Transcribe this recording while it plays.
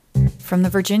From the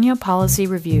Virginia Policy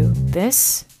Review,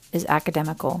 this is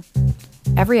Academical.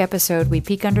 Every episode, we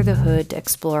peek under the hood to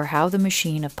explore how the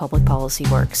machine of public policy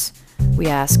works. We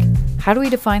ask, how do we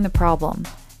define the problem?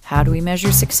 How do we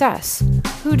measure success?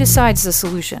 Who decides the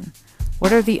solution?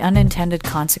 What are the unintended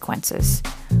consequences?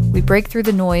 We break through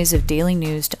the noise of daily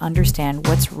news to understand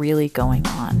what's really going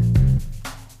on.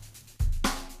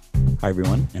 Hi,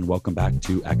 everyone, and welcome back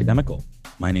to Academical.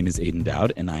 My name is Aidan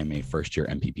Dowd, and I am a first-year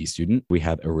MPP student. We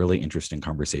have a really interesting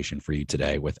conversation for you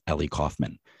today with Ellie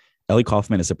Kaufman. Ellie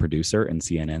Kaufman is a producer in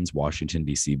CNN's Washington,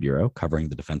 D.C. bureau, covering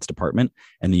the Defense Department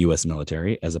and the U.S.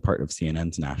 military as a part of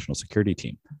CNN's national security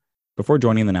team. Before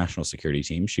joining the national security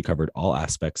team, she covered all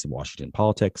aspects of Washington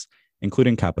politics,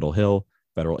 including Capitol Hill,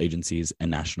 federal agencies, and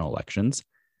national elections.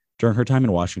 During her time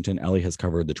in Washington, Ellie has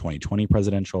covered the 2020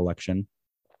 presidential election,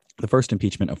 the first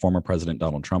impeachment of former President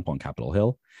Donald Trump on Capitol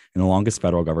Hill, and the longest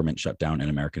federal government shutdown in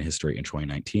American history in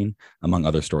 2019, among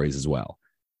other stories as well.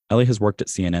 Ellie has worked at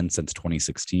CNN since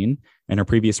 2016, and her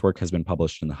previous work has been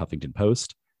published in the Huffington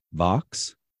Post,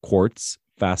 Vox, Quartz,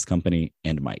 Fast Company,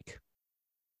 and Mike.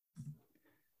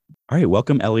 All right,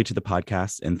 welcome Ellie to the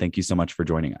podcast, and thank you so much for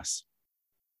joining us.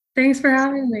 Thanks for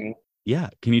having me. Yeah,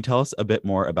 can you tell us a bit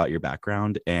more about your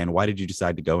background and why did you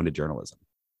decide to go into journalism?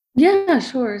 Yeah,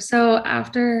 sure. So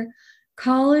after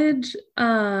college,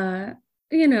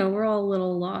 we're all a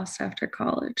little lost after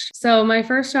college. So my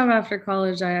first job after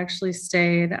college, I actually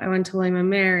stayed. I went to William &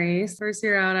 Mary. First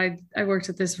year out, I worked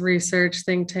at this research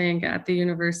think tank at the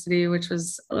university, which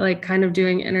was like kind of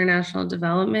doing international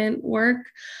development work.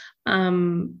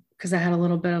 Because I had a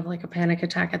little bit of like a panic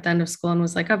attack at the end of school and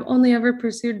was like, I've only ever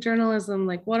pursued journalism.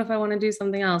 Like, what if I want to do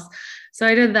something else? So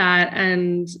I did that.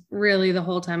 And really the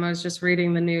whole time I was just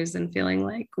reading the news and feeling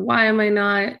like, why am I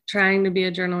not trying to be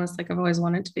a journalist like I've always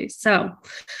wanted to be? So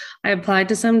I applied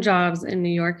to some jobs in New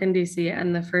York and DC.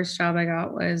 And the first job I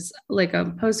got was like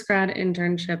a post-grad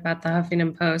internship at the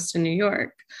Huffington Post in New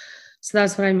York. So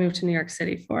that's what I moved to New York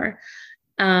City for.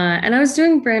 And I was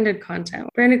doing branded content.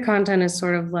 Branded content is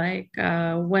sort of like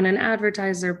when an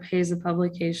advertiser pays a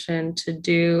publication to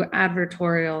do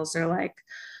advertorials, or like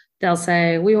they'll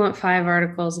say, we want 5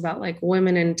 articles about like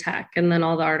women in tech. And then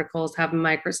all the articles have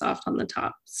Microsoft on the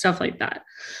top, stuff like that.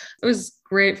 It was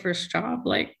great first job,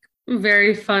 like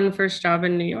very fun first job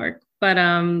in New York. But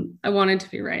I wanted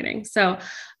to be writing. So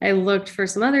I looked for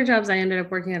some other jobs. I ended up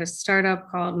working at a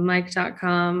startup called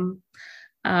Mike.com.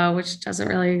 Which doesn't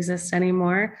really exist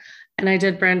anymore. And I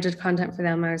did branded content for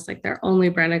them. I was like their only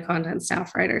branded content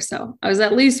staff writer. So I was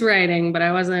at least writing, but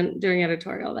I wasn't doing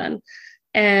editorial then.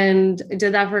 And I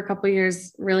did that for a couple of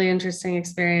years, really interesting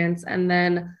experience. And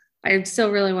then I still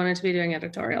really wanted to be doing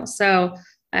editorial. So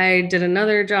I did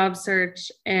another job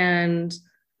search. And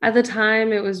at the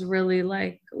time, it was really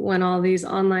like when all these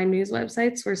online news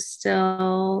websites were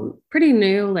still pretty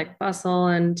new, like Bustle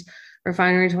and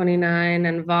Refinery29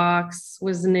 and Vox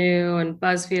was new, and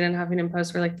BuzzFeed and Huffington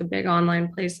Post were like the big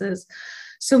online places.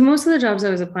 So most of the jobs I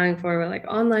was applying for were like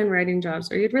online writing jobs,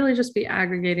 where you'd really just be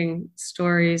aggregating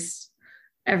stories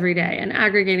every day. And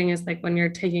aggregating is like when you're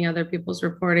taking other people's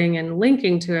reporting and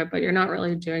linking to it, but you're not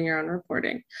really doing your own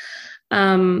reporting.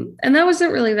 And that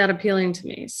wasn't really that appealing to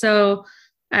me. So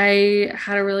I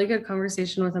had a really good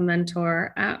conversation with a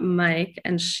mentor at Mike,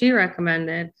 and she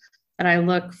recommended that I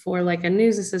look for like a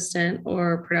news assistant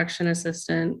or production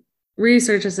assistant,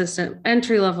 research assistant,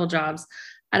 entry-level jobs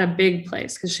at a big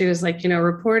place. Because she was like,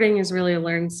 reporting is really a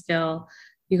learned skill.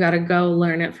 You got to go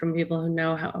learn it from people who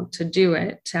know how to do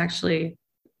it to actually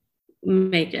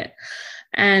make it.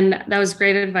 And that was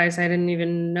great advice. I didn't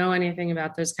even know anything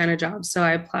about those kind of jobs. So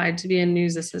I applied to be a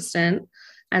news assistant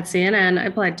at CNN. I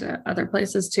applied to other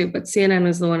places too, but CNN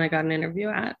was the one I got an interview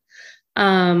at.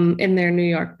 In their New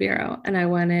York bureau. And I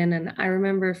went in and I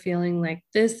remember feeling like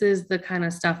this is the kind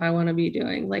of stuff I want to be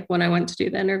doing, like when I went to do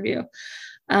the interview.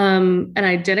 And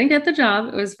I didn't get the job.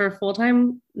 It was for a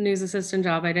full-time news assistant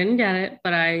job. I didn't get it,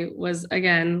 but I was,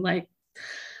 again, like,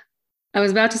 I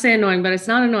was about to say annoying, but it's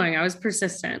not annoying. I was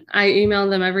persistent. I emailed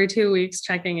them every 2 weeks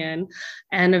checking in.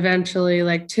 And eventually,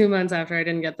 like 2 months after I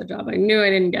didn't get the job, I knew I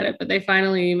didn't get it, but they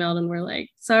finally emailed and were like,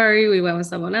 sorry, we went with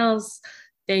someone else.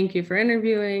 Thank you for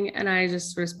interviewing. And I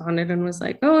just responded and was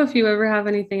like, oh, if you ever have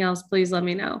anything else, please let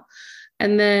me know.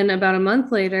 And then about a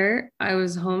month later, I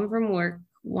was home from work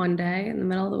one day in the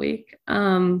middle of the week.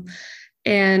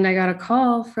 And I got a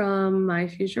call from my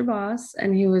future boss.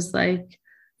 And he was like,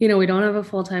 we don't have a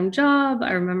full-time job.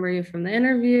 I remember you from the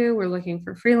interview. We're looking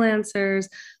for freelancers.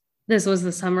 This was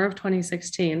the summer of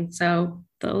 2016. So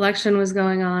the election was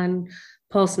going on.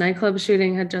 Pulse nightclub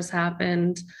shooting had just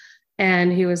happened.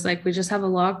 And he was like, we just have a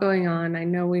lot going on. I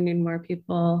know we need more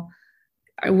people.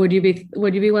 would you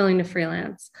be willing to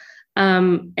freelance?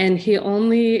 And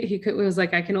it was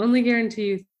like, I can only guarantee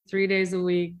you 3 days a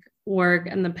week work,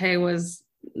 and the pay was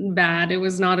bad. It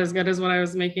was not as good as what I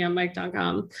was making on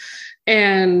Mic.com.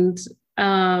 And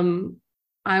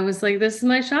I was like, this is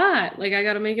my shot. Like, I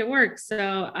got to make it work.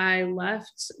 So I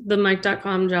left the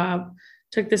Mic.com job,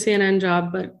 took the CNN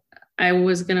job, but I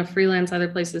was going to freelance other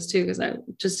places too, because I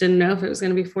just didn't know if it was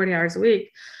going to be 40 hours a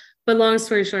week. But long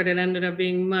story short, it ended up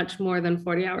being much more than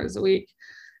 40 hours a week.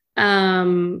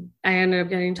 I ended up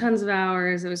getting tons of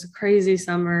hours. It was a crazy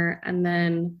summer. And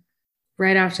then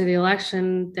right after the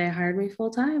election, they hired me full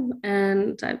time,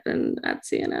 and I've been at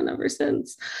CNN ever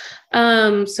since.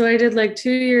 So I did like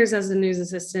 2 years as a news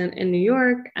assistant in New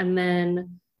York. And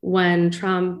then when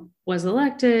Trump was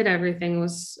elected, everything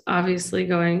was obviously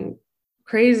going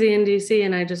crazy in DC.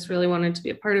 And I just really wanted to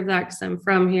be a part of that because I'm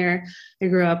from here. I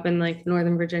grew up in like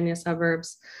Northern Virginia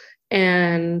suburbs.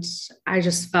 And I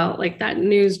just felt like that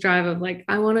news drive of like,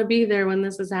 I want to be there when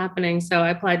this is happening. So I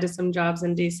applied to some jobs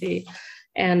in DC,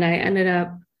 and I ended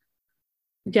up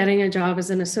getting a job as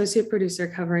an associate producer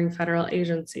covering federal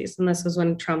agencies. And this was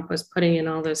when Trump was putting in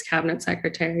all those cabinet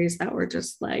secretaries that were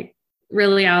just like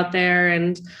really out there.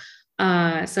 And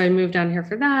so I moved down here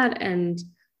for that. And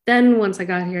then once I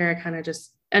got here, I kind of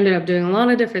just ended up doing a lot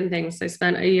of different things. I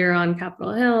spent a year on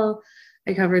Capitol Hill.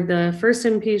 I covered the first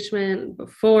impeachment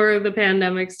before the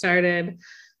pandemic started.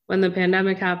 When the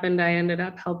pandemic happened, I ended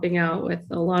up helping out with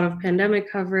a lot of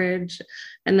pandemic coverage.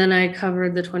 And then I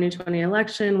covered the 2020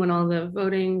 election when all the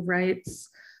voting rights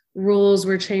rules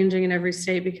were changing in every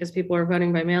state because people were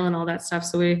voting by mail and all that stuff.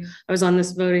 So I was on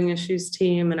this voting issues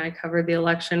team, and I covered the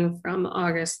election from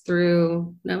August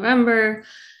through November.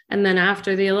 And then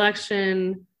after the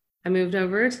election, I moved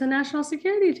over to the national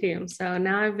security team. So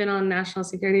now I've been on national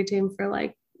security team for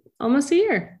like almost a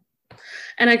year.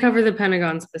 And I cover the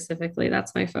Pentagon specifically.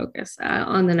 That's my focus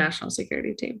on the national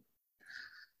security team.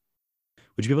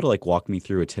 Would you be able to like walk me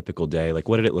through a typical day? Like,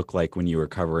 what did it look like when you were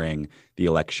covering the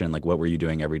election? Like, what were you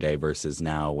doing every day versus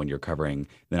now when you're covering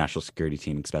the national security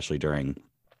team, especially during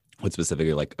what's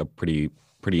specifically like a pretty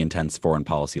intense foreign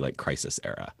policy, like crisis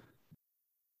era?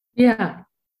 Yeah,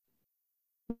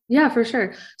 for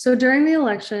sure. So during the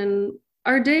election,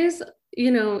 our days,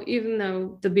 even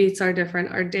though the beats are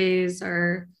different, our days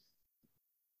are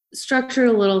structured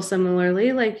a little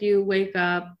similarly. Like, you wake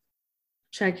up,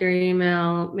 check your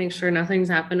email, make sure nothing's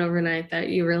happened overnight that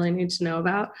you really need to know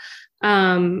about.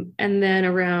 And then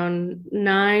around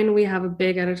 9, we have a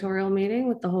big editorial meeting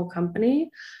with the whole company.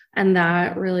 And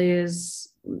that really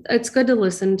it's good to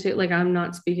listen to. Like, I'm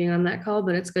not speaking on that call,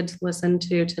 but it's good to listen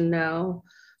to know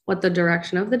what the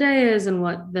direction of the day is and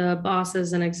what the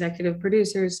bosses and executive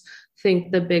producers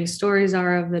think the big stories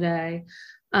are of the day.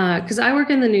 Because I work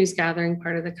in the news gathering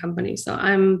part of the company. So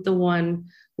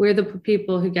we're the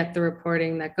people who get the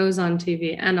reporting that goes on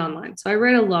TV and online. So I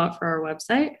write a lot for our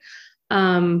website,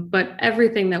 but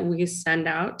everything that we send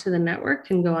out to the network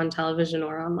can go on television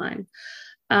or online.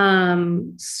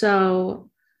 So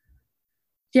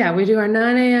yeah, we do our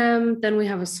 9 a.m. Then we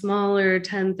have a smaller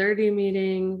 10:30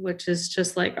 meeting, which is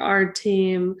just like our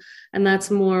team. And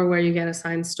that's more where you get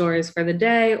assigned stories for the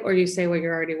day, or you say what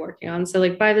you're already working on. So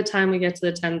like by the time we get to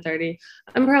the 10:30,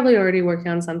 I'm probably already working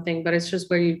on something, but it's just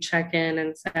where you check in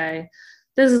and say,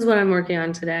 this is what I'm working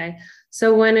on today.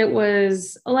 So when it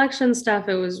was election stuff,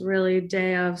 it was really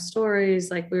day of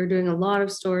stories. Like, we were doing a lot of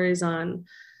stories on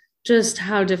just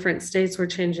how different states were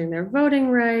changing their voting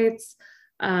rights,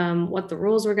 what the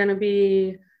rules were going to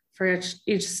be for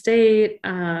each state,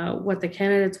 what the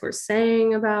candidates were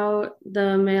saying about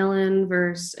the mail-in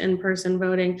versus in-person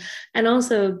voting. And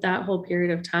also that whole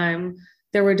period of time,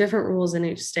 there were different rules in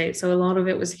each state. So a lot of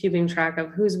it was keeping track of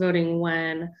who's voting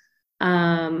when,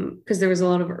 because there was a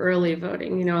lot of early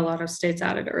voting. A lot of states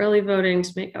added early voting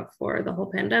to make up for the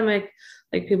whole pandemic,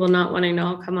 like people not wanting to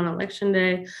all come on election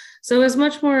day. So it was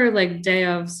much more like day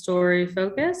of story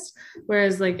focused.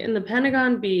 Whereas like in the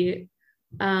Pentagon beat,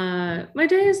 my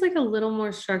day is like a little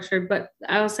more structured, but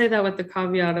I'll say that with the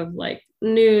caveat of like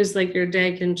news, like your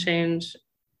day can change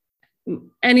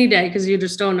any day because you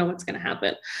just don't know what's going to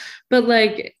happen. But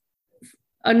like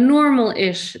a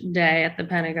normal-ish day at the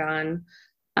Pentagon,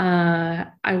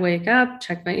 I wake up,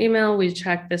 check my email. We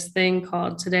check this thing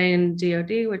called Today in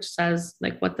DoD, which says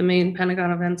like what the main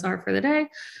Pentagon events are for the day.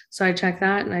 So I check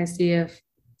that and I see if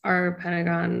our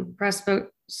Pentagon press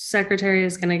secretary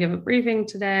is going to give a briefing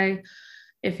today.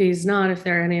 If he's not, if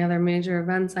there are any other major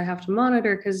events I have to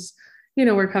monitor, because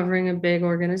we're covering a big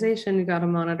organization. You got to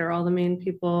monitor all the main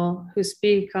people who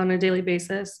speak on a daily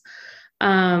basis.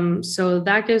 So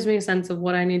that gives me a sense of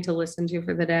what I need to listen to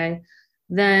for the day.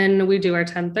 Then we do our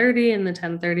 10:30, and the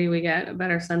 10:30 we get a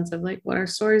better sense of like what our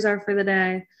stories are for the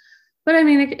day. But I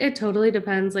mean, it totally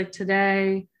depends. Like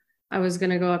today, I was going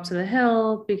to go up to the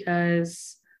Hill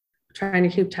because I'm trying to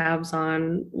keep tabs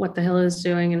on what the Hill is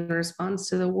doing in response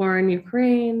to the war in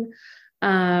Ukraine.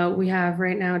 We have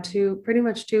right now pretty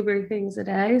much two briefings a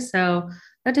day. So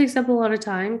that takes up a lot of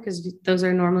time because those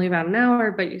are normally about an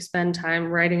hour, but you spend time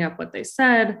writing up what they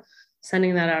said,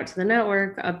 sending that out to the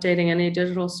network, updating any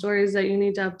digital stories that you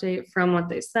need to update from what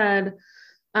they said.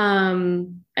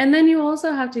 And then you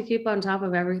also have to keep on top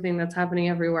of everything that's happening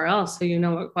everywhere else. So you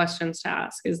know what questions to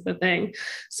ask is the thing.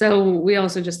 So we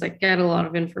also just like get a lot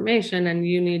of information, and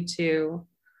you need to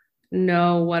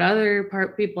know what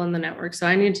other people in the network. So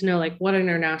I need to know like what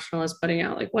international is putting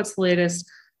out, like what's the latest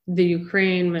the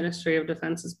Ukraine Ministry of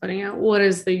Defense is putting out. What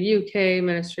is the UK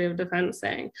Ministry of Defense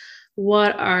saying?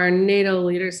 What are NATO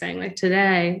leaders saying? Like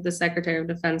today, the Secretary of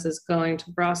Defense is going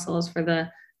to Brussels for the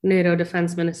NATO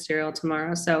Defense Ministerial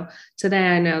tomorrow. So today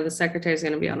I know the Secretary is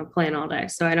going to be on a plane all day.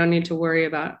 So I don't need to worry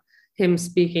about him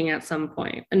speaking at some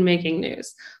point and making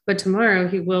news. But tomorrow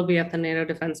he will be at the NATO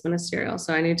Defense Ministerial.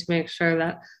 So I need to make sure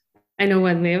that I know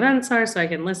when the events are so I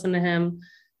can listen to him.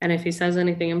 And if he says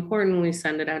anything important, we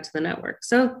send it out to the network.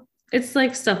 So it's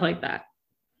like stuff like that,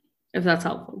 if that's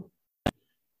helpful.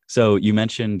 So you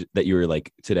mentioned that you were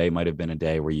like, today might have been a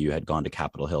day where you had gone to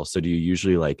Capitol Hill. So do you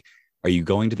usually like, are you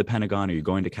going to the Pentagon? Are you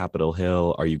going to Capitol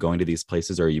Hill? Are you going to these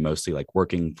places? Or are you mostly like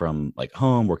working from like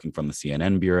home, working from the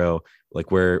CNN bureau? Like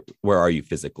where are you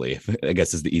physically? I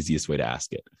guess is the easiest way to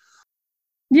ask it.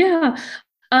 Yeah.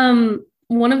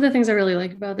 One of the things I really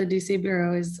like about the DC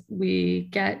bureau is we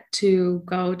get to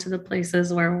go to the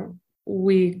places where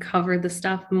we cover the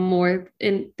stuff more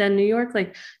than New York.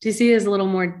 Like DC is a little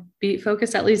more beat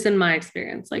focused, at least in my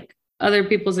experience. Like other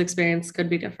people's experience could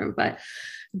be different, but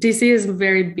DC is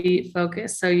very beat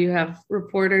focused. So you have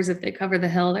reporters, if they cover the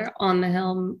Hill, they're on the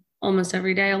Hill almost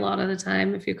every day, a lot of the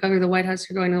time. If you cover the White House,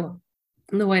 you're going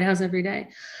to the White House every day.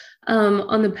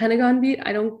 On the Pentagon beat,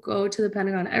 I don't go to the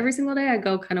Pentagon every single day. I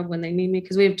go kind of when they need me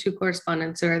because we have two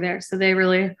correspondents who are there. So they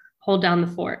really hold down the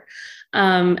fort.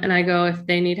 And I go if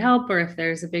they need help or if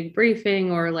there's a big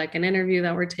briefing or like an interview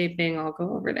that we're taping, I'll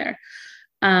go over there.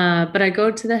 But I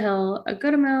go to the Hill a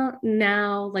good amount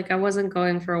now. Like I wasn't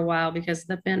going for a while because of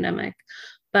the pandemic,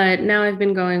 but now I've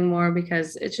been going more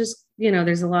because it's just,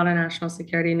 there's a lot of national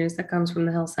security news that comes from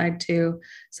the Hillside too.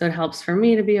 So it helps for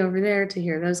me to be over there to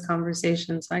hear those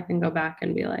conversations. So I can go back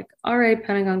and be like, all right,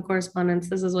 Pentagon correspondents,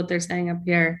 this is what they're saying up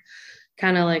here.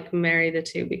 Kind of like marry the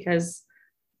two because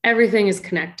everything is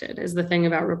connected is the thing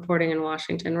about reporting in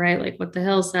Washington, right? Like what the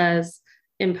Hill says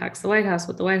impacts the White House,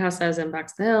 what the White House says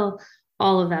impacts the Hill.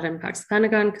 All of that impacts the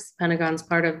Pentagon because the Pentagon's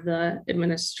part of the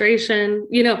administration.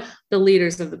 The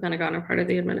leaders of the Pentagon are part of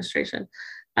the administration.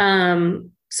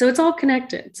 So it's all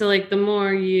connected. So like the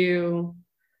more you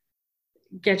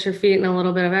get your feet in a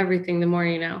little bit of everything, the more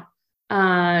you know.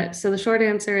 So the short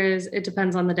answer is it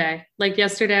depends on the day. Like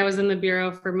yesterday I was in the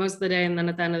bureau for most of the day. And then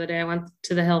at the end of the day, I went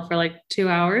to the Hill for like 2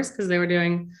 hours because they were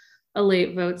doing a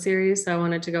late vote series. So I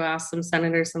wanted to go ask some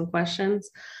senators some questions.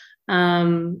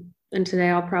 And today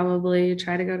I'll probably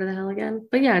try to go to the Hill again.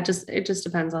 But yeah, it just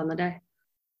depends on the day.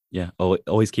 Yeah.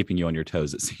 Always keeping you on your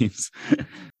toes, it seems.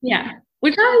 Yeah.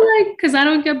 Which I like because I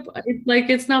don't get like,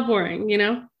 it's not boring,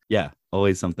 Yeah.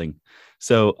 Always something.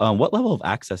 So what level of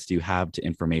access do you have to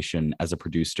information as a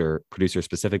producer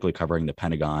specifically covering the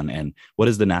Pentagon? And what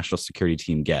does the national security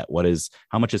team get?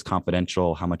 How much is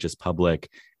confidential? How much is public?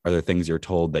 Are there things you're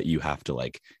told that you have to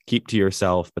like keep to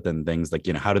yourself? But then things like,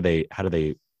 how do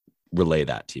they relay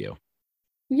that to you?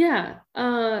 Yeah.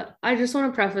 I just want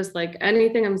to preface like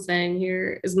anything I'm saying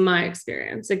here is my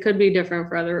experience. It could be different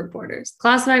for other reporters.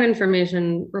 Classified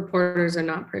information reporters are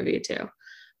not privy to.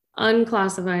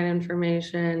 Unclassified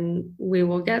information, we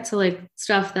will get to like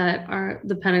stuff that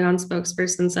the Pentagon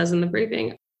spokesperson says in the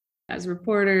briefing. As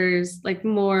reporters, like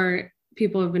more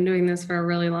people have been doing this for a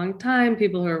really long time,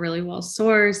 people who are really well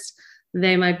sourced,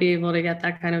 they might be able to get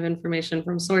that kind of information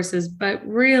from sources, but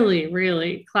really,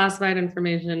 really classified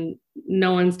information,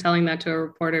 no one's telling that to a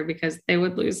reporter because they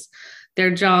would lose their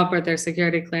job or their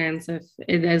security clearance if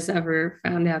it is ever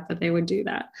found out that they would do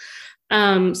that.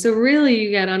 So really you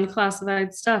get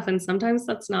unclassified stuff. And sometimes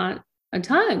that's not a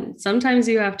ton. Sometimes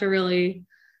you have to really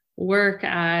work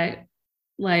at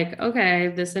like, okay,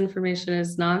 this information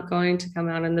is not going to come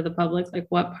out into the public. Like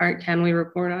what part can we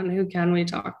report on? Who can we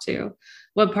talk to?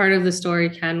 What part of the story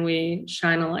can we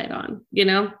shine a light on,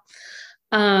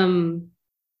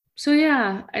 So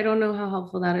yeah, I don't know how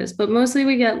helpful that is, but mostly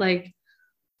we get like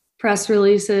press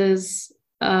releases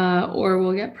or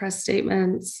we'll get press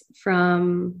statements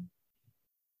from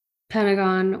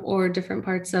Pentagon or different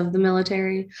parts of the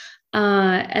military.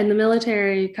 And the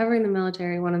military, covering the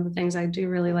military, one of the things I do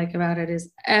really like about it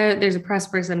is there's a press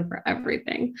person for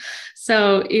everything.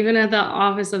 So even at the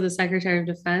Office of the Secretary of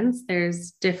Defense,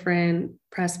 there's different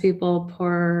press people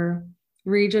per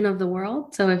region of the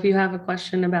world. So if you have a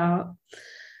question about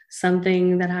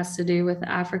something that has to do with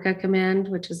Africa Command,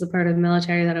 which is the part of the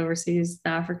military that oversees the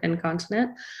African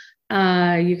continent,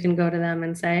 you can go to them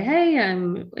and say, "Hey,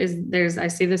 I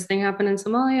see this thing happen in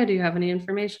Somalia. Do you have any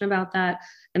information about that?"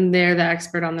 And they're the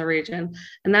expert on the region,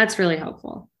 and that's really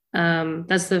helpful.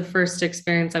 That's the first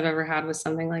experience I've ever had with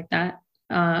something like that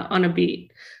on a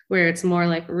beat, where it's more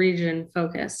like region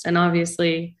focused. And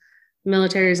obviously,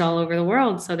 military is all over the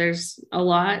world, so there's a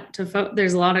lot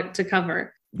to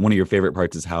cover. One of your favorite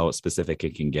parts is how specific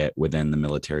it can get within the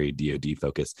military DoD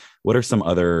focus. What are some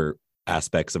other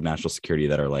aspects of national security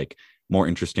that are like more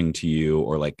interesting to you,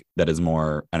 or like that is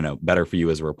more, I don't know, better for you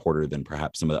as a reporter than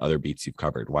perhaps some of the other beats you've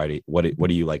covered? What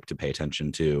do you like to pay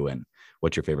attention to, and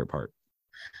what's your favorite part?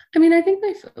 I mean, I think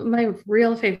my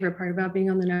real favorite part about being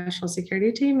on the national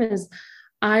security team is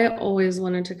I always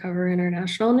wanted to cover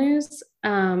international news.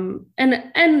 And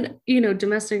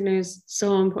domestic news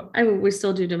so important. I mean, we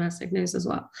still do domestic news as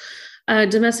well.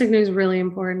 Domestic news is really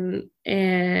important.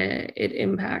 It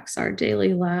impacts our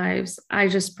daily lives. I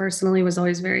just personally was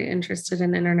always very interested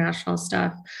in international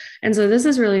stuff. And so this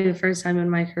is really the first time in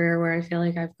my career where I feel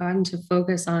like I've gotten to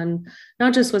focus on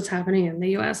not just what's happening in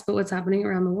the US, but what's happening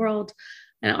around the world.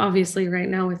 And obviously right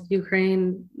now with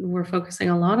Ukraine, we're focusing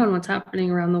a lot on what's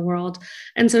happening around the world.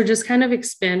 And so just kind of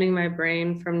expanding my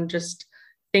brain from just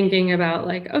thinking about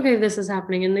like, okay, this is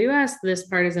happening in the US, this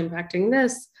part is impacting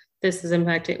this is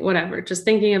impacting whatever, just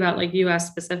thinking about like US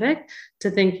specific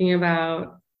to thinking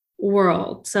about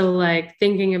world. So like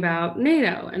thinking about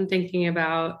NATO and thinking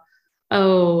about,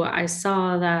 oh, I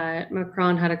saw that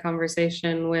Macron had a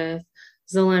conversation with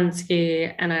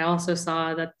Zelensky, and I also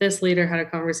saw that this leader had a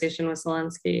conversation with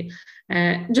Zelensky,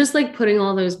 and just like putting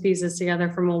all those pieces together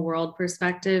from a world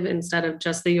perspective instead of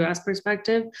just the US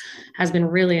perspective has been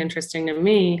really interesting to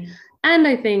me. And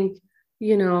I think,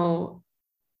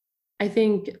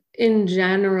 in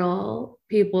general,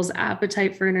 people's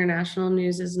appetite for international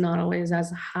news is not always as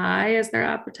high as their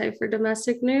appetite for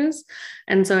domestic news.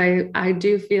 And so I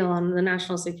do feel on the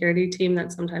national security team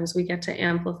that sometimes we get to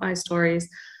amplify stories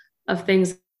of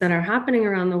things that are happening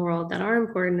around the world that are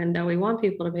important and that we want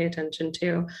people to pay attention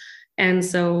to. And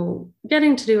so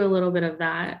getting to do a little bit of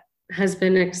that has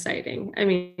been exciting. I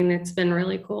mean, it's been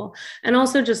really cool. And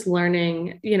also just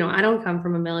learning, I don't come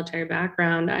from a military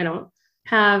background. I don't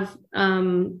have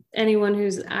anyone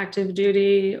who's active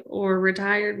duty or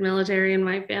retired military in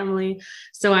my family.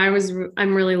 So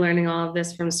I'm really learning all of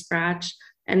this from scratch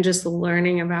and just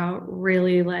learning about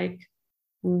really like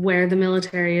where the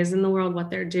military is in the world,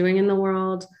 what they're doing in the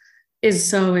world is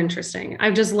so interesting.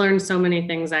 I've just learned so many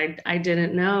things I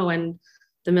didn't know. And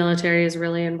the military is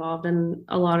really involved in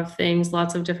a lot of things,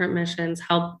 lots of different missions,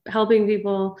 helping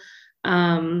people,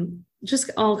 just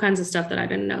all kinds of stuff that I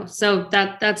didn't know. So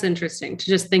that's interesting to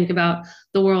just think about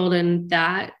the world and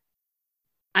that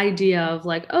idea of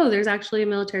like, oh, there's actually a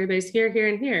military base here, here,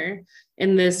 and here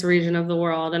in this region of the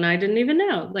world. And I didn't even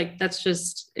know. Like, that's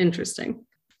just interesting.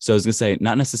 So I was going to say,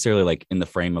 not necessarily like in the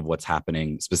frame of what's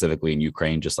happening specifically in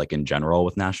Ukraine, just like in general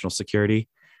with national security.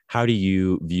 How do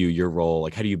you view your role?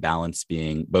 Like, how do you balance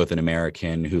being both an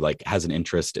American who like has an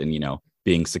interest in,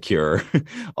 being secure,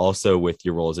 also with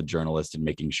your role as a journalist and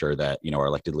making sure that, our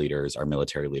elected leaders, our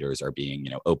military leaders are being,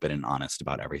 open and honest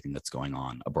about everything that's going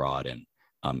on abroad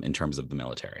and in terms of the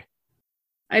military?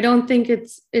 I don't think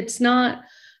it's not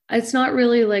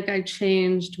really like I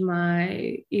changed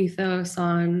my ethos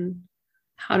on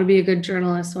how to be a good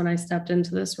journalist when I stepped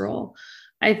into this role.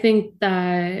 I think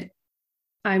that,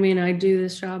 I do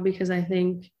this job because I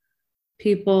think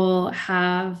people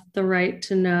have the right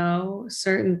to know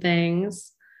certain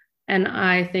things. And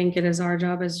I think it is our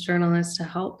job as journalists to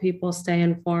help people stay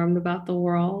informed about the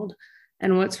world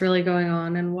and what's really going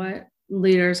on and what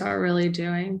leaders are really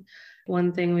doing.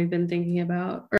 One thing we've been thinking about,